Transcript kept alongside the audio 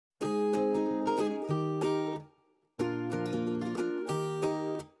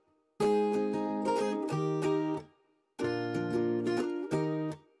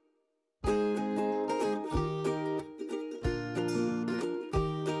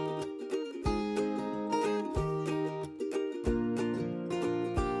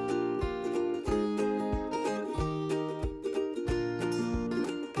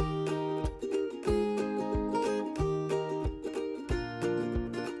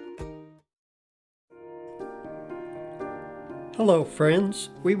Hello friends,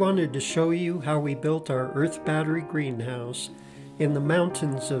 we wanted to show you how we built our earth battery greenhouse in the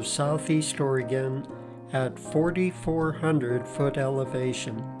mountains of southeast Oregon at 4,400 foot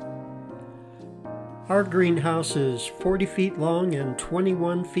elevation. Our greenhouse is 40 feet long and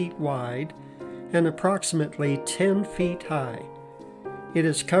 21 feet wide and approximately 10 feet high. It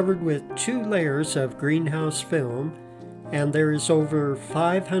is covered with 2 layers of greenhouse film, and there is over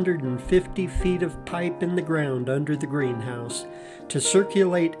 550 feet of pipe in the ground under the greenhouse to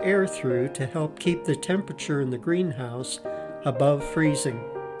circulate air through to help keep the temperature in the greenhouse above freezing.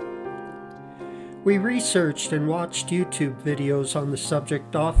 We researched and watched YouTube videos on the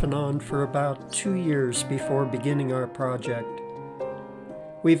subject off and on for about 2 years before beginning our project.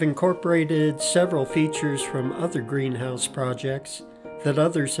 We've incorporated several features from other greenhouse projects that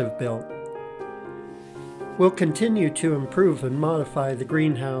others have built. We'll continue to improve and modify the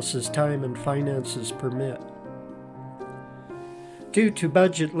greenhouse as time and finances permit. Due to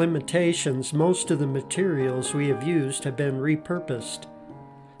budget limitations, most of the materials we have used have been repurposed,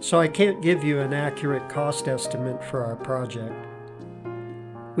 so I can't give you an accurate cost estimate for our project.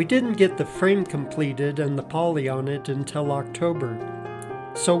 We didn't get the frame completed and the poly on it until October,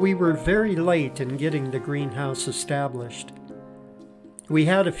 so we were very late in getting the greenhouse established. We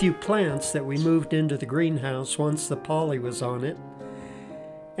had a few plants that we moved into the greenhouse once the poly was on it,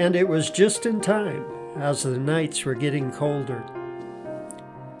 and it was just in time as the nights were getting colder.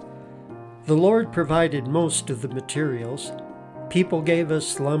 The Lord provided most of the materials. People gave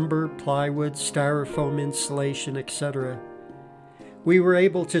us lumber, plywood, styrofoam insulation, etc. We were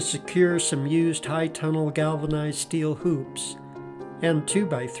able to secure some used high tunnel galvanized steel hoops and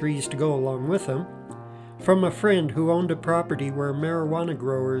 2x3s to go along with them from a friend who owned a property where marijuana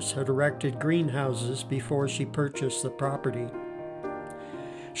growers had erected greenhouses before she purchased the property.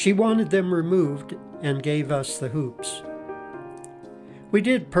 She wanted them removed and gave us the hoops. We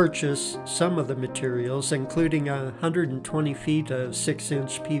did purchase some of the materials, including 120 feet of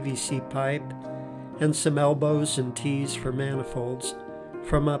 6-inch PVC pipe and some elbows and T's for manifolds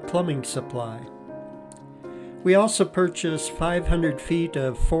from a plumbing supply. We also purchased 500 feet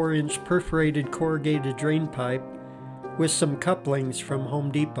of 4-inch perforated corrugated drain pipe with some couplings from Home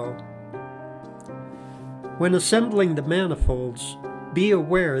Depot. When assembling the manifolds, be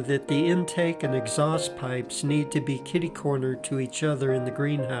aware that the intake and exhaust pipes need to be kitty-cornered to each other in the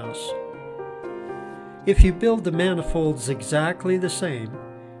greenhouse. If you build the manifolds exactly the same,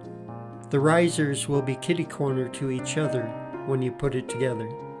 the risers will be kitty-cornered to each other when you put it together.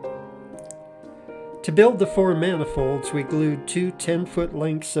 To build the 4 manifolds, we glued 2 10-foot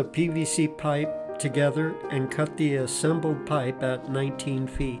lengths of PVC pipe together and cut the assembled pipe at 19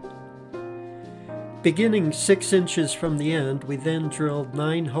 feet. Beginning 6 inches from the end, we then drilled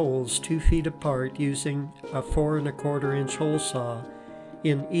 9 holes 2 feet apart using a 4 1/4 inch hole saw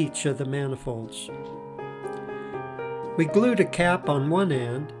in each of the manifolds. We glued a cap on one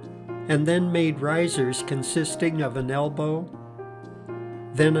end and then made risers consisting of an elbow,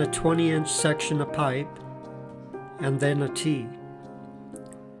 then a 20-inch section of pipe, and then a T.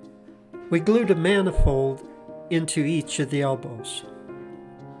 We glued a manifold into each of the elbows.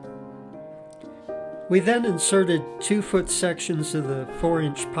 We then inserted 2-foot sections of the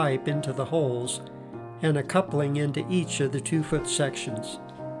 4-inch pipe into the holes and a coupling into each of the 2-foot sections.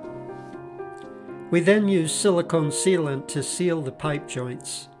 We then used silicone sealant to seal the pipe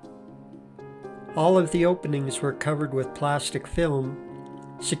joints. All of the openings were covered with plastic film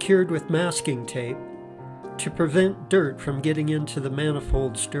secured with masking tape to prevent dirt from getting into the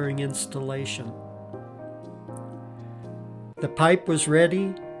manifolds during installation. The pipe was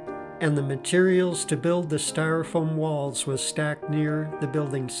ready, and the materials to build the styrofoam walls was stacked near the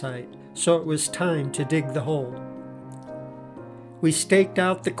building site, so it was time to dig the hole. We staked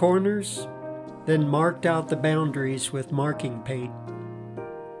out the corners, then marked out the boundaries with marking paint.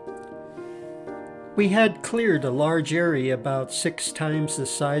 We had cleared a large area about 6 times the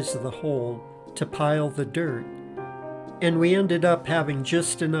size of the hole to pile the dirt, and we ended up having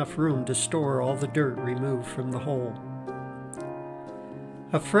just enough room to store all the dirt removed from the hole.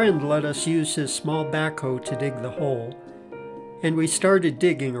 A friend let us use his small backhoe to dig the hole, and we started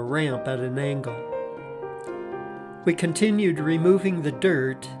digging a ramp at an angle. We continued removing the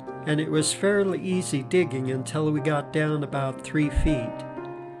dirt, and it was fairly easy digging until we got down about 3 feet.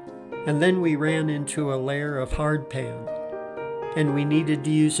 And then we ran into a layer of hardpan, and we needed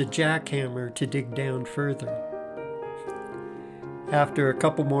to use a jackhammer to dig down further. After a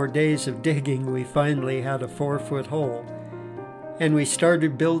couple more days of digging, we finally had a 4-foot hole, and we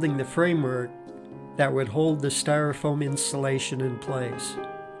started building the framework that would hold the styrofoam insulation in place.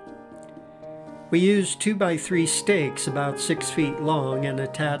 We used 2x3 stakes about 6 feet long and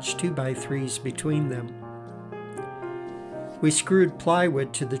attached 2x3s between them. We screwed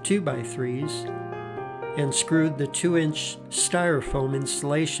plywood to the 2x3s and screwed the 2-inch styrofoam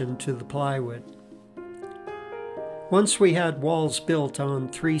insulation to the plywood. Once we had walls built on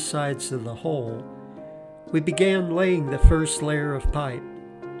 3 sides of the hole, we began laying the first layer of pipe.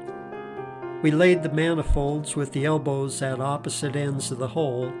 We laid the manifolds with the elbows at opposite ends of the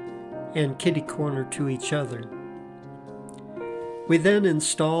hole and kitty-corner to each other. We then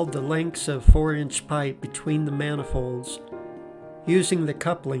installed the lengths of 4-inch pipe between the manifolds, using the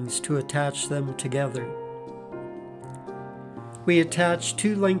couplings to attach them together. We attached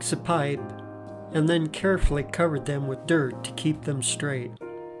 2 lengths of pipe and then carefully covered them with dirt to keep them straight.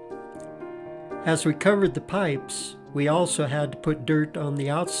 As we covered the pipes, we also had to put dirt on the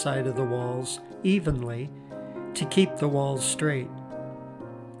outside of the walls evenly to keep the walls straight.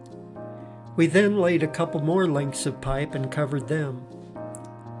 We then laid a couple more lengths of pipe and covered them.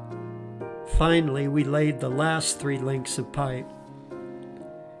 Finally, we laid the last 3 lengths of pipe.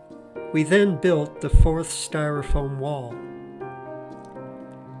 We then built the 4th styrofoam wall.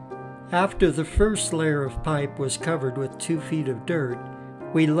 After the first layer of pipe was covered with 2 feet of dirt,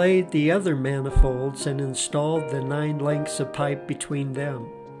 we laid the other manifolds and installed the 9 lengths of pipe between them.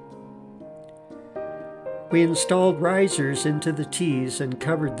 We installed risers into the T's and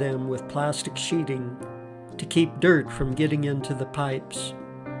covered them with plastic sheeting to keep dirt from getting into the pipes.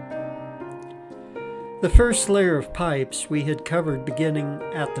 The first layer of pipes we had covered beginning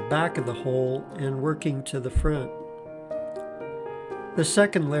at the back of the hole and working to the front. The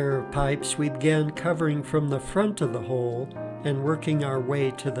second layer of pipes we began covering from the front of the hole and working our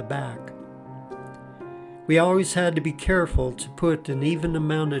way to the back. We always had to be careful to put an even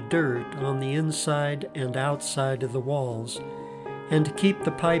amount of dirt on the inside and outside of the walls and to keep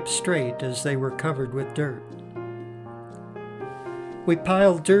the pipes straight as they were covered with dirt. We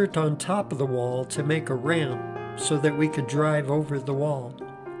piled dirt on top of the wall to make a ramp so that we could drive over the wall.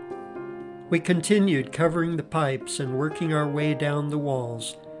 We continued covering the pipes and working our way down the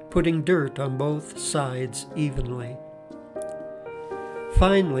walls, putting dirt on both sides evenly.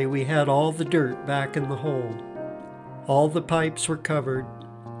 Finally, we had all the dirt back in the hole. All the pipes were covered,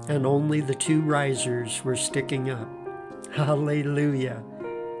 and only the 2 risers were sticking up. Hallelujah!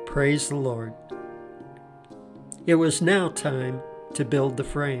 Praise the Lord. It was now time to build the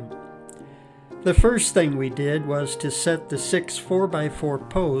frame. The first thing we did was to set the 6 4x4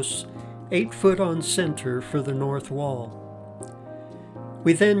 posts 8 foot on center for the north wall.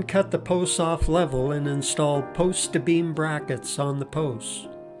 We then cut the posts off level and installed post-to-beam brackets on the posts.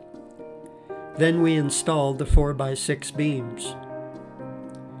 Then we installed the 4x6 beams.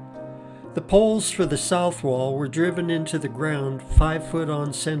 The poles for the south wall were driven into the ground 5 foot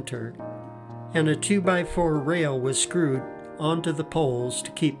on center, and a 2x4 rail was screwed onto the poles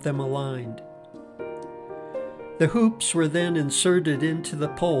to keep them aligned. The hoops were then inserted into the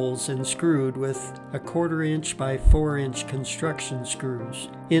poles and screwed with a 1/4 inch by 4 inch construction screws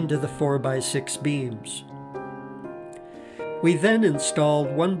into the 4x6 beams. We then installed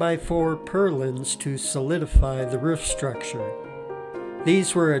 1x4 purlins to solidify the roof structure.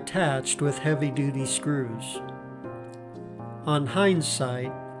 These were attached with heavy-duty screws. On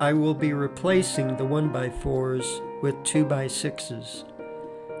hindsight, I will be replacing the 1x4s with 2x6s.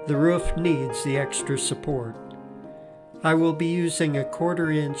 The roof needs the extra support. I will be using a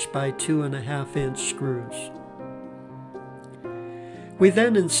 1/4 inch by 2.5 inch screws. We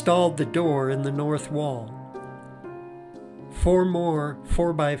then installed the door in the north wall. 4 more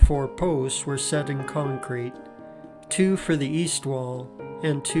 4x4 posts were set in concrete, 2 for the east wall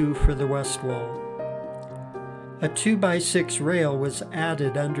and 2 for the west wall. A 2x6 rail was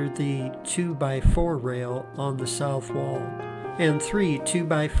added under the 2x4 rail on the south wall, and 3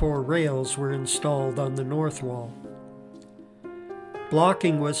 2x4 rails were installed on the north wall.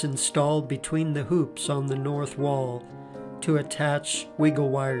 Blocking was installed between the hoops on the north wall to attach wiggle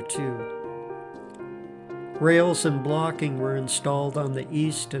wire to. Rails and blocking were installed on the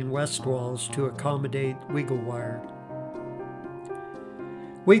east and west walls to accommodate wiggle wire.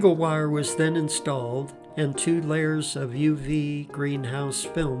 Wiggle wire was then installed, and 2 layers of UV greenhouse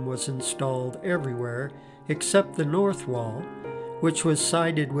film was installed everywhere except the north wall, which was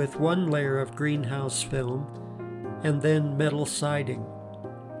sided with 1 layer of greenhouse film and then metal siding.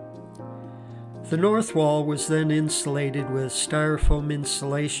 The north wall was then insulated with styrofoam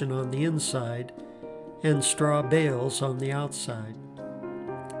insulation on the inside and straw bales on the outside.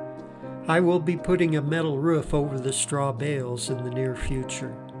 I will be putting a metal roof over the straw bales in the near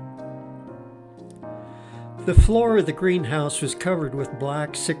future. The floor of the greenhouse was covered with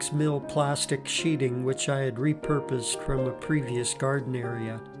black 6mm plastic sheeting which I had repurposed from a previous garden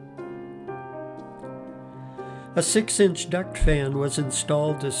area. A 6-inch duct fan was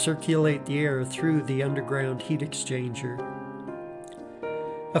installed to circulate the air through the underground heat exchanger.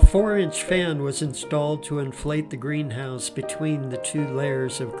 A 4-inch fan was installed to inflate the greenhouse between the 2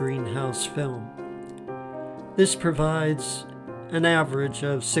 layers of greenhouse film. This provides an average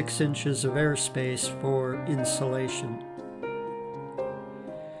of 6 inches of airspace for insulation.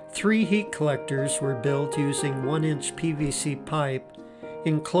 3 heat collectors were built using 1-inch PVC pipe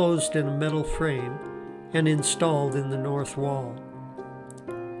enclosed in a metal frame and installed in the north wall.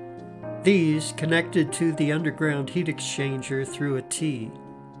 These connected to the underground heat exchanger through a T.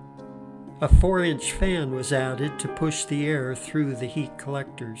 A 4-inch fan was added to push the air through the heat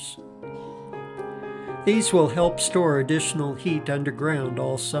collectors. These will help store additional heat underground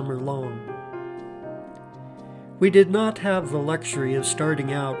all summer long. We did not have the luxury of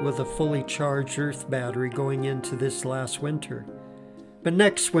starting out with a fully charged earth battery going into this last winter, but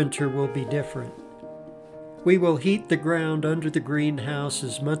next winter will be different. We will heat the ground under the greenhouse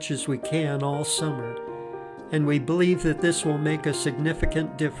as much as we can all summer, and we believe that this will make a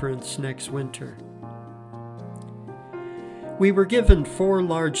significant difference next winter. We were given 4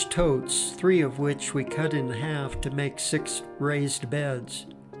 large totes, 3 of which we cut in half to make 6 raised beds.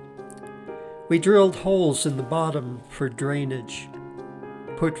 We drilled holes in the bottom for drainage,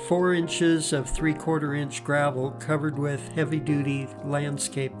 put 4 inches of 3/4 inch gravel covered with heavy-duty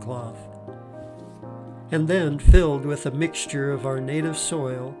landscape cloth, and then filled with a mixture of our native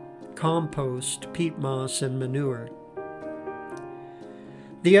soil, compost, peat moss, and manure.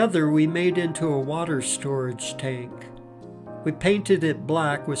 The other we made into a water storage tank. We painted it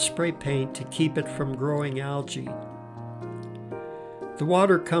black with spray paint to keep it from growing algae. The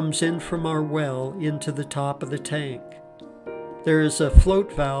water comes in from our well into the top of the tank. There is a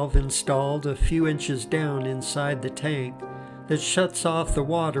float valve installed a few inches down inside the tank that shuts off the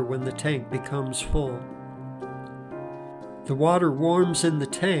water when the tank becomes full. The water warms in the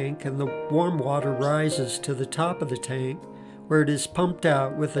tank and the warm water rises to the top of the tank where it is pumped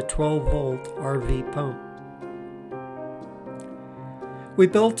out with a 12-volt RV pump. We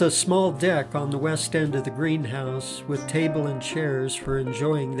built a small deck on the west end of the greenhouse with table and chairs for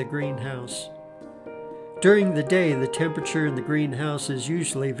enjoying the greenhouse. During the day, the temperature in the greenhouse is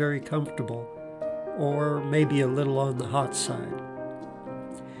usually very comfortable, or maybe a little on the hot side.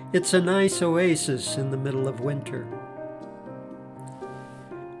 It's a nice oasis in the middle of winter.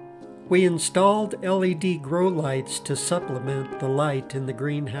 We installed LED grow lights to supplement the light in the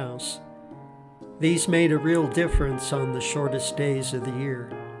greenhouse. These made a real difference on the shortest days of the year.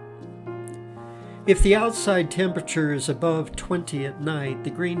 If the outside temperature is above 20 at night,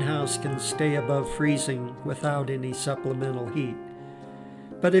 the greenhouse can stay above freezing without any supplemental heat.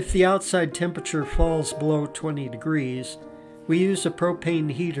 But if the outside temperature falls below 20 degrees, we use a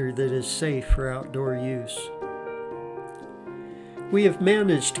propane heater that is safe for outdoor use. We have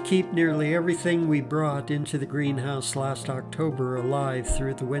managed to keep nearly everything we brought into the greenhouse last October alive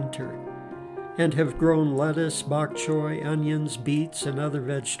through the winter, and have grown lettuce, bok choy, onions, beets, and other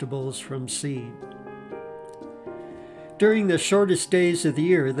vegetables from seed. During the shortest days of the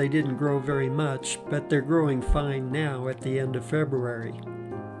year, they didn't grow very much, but they're growing fine now at the end of February.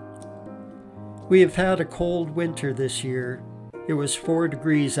 We have had a cold winter this year. It was 4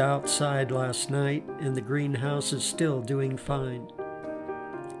 degrees outside last night, and the greenhouse is still doing fine.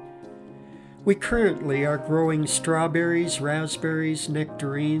 We currently are growing strawberries, raspberries,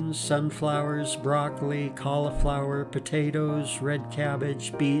 nectarines, sunflowers, broccoli, cauliflower, potatoes, red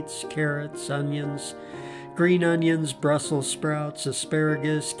cabbage, beets, carrots, onions, green onions, Brussels sprouts,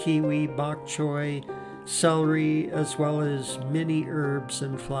 asparagus, kiwi, bok choy, celery, as well as many herbs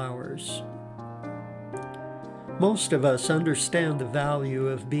and flowers. Most of us understand the value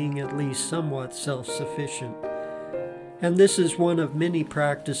of being at least somewhat self-sufficient, and this is one of many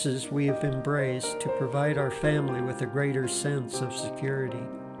practices we have embraced to provide our family with a greater sense of security.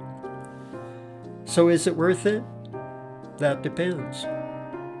 So is it worth it? That depends.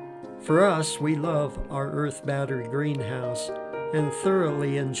 For us, we love our earth battery greenhouse and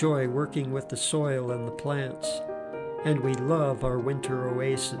thoroughly enjoy working with the soil and the plants, and we love our winter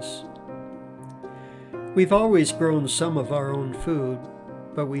oasis. We've always grown some of our own food,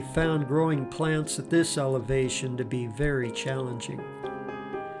 but we found growing plants at this elevation to be very challenging.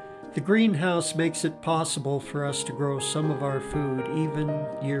 The greenhouse makes it possible for us to grow some of our food even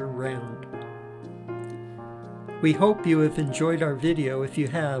year-round. We hope you have enjoyed our video. If you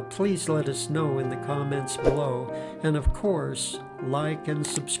have, please let us know in the comments below, and of course, like and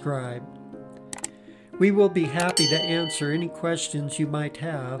subscribe. We will be happy to answer any questions you might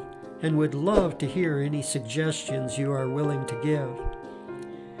have and would love to hear any suggestions you are willing to give.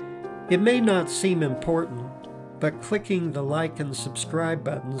 It may not seem important, but clicking the like and subscribe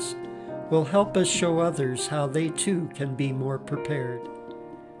buttons will help us show others how they too can be more prepared.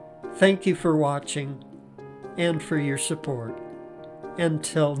 Thank you for watching and for your support.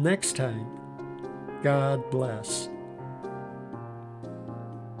 Until next time, God bless.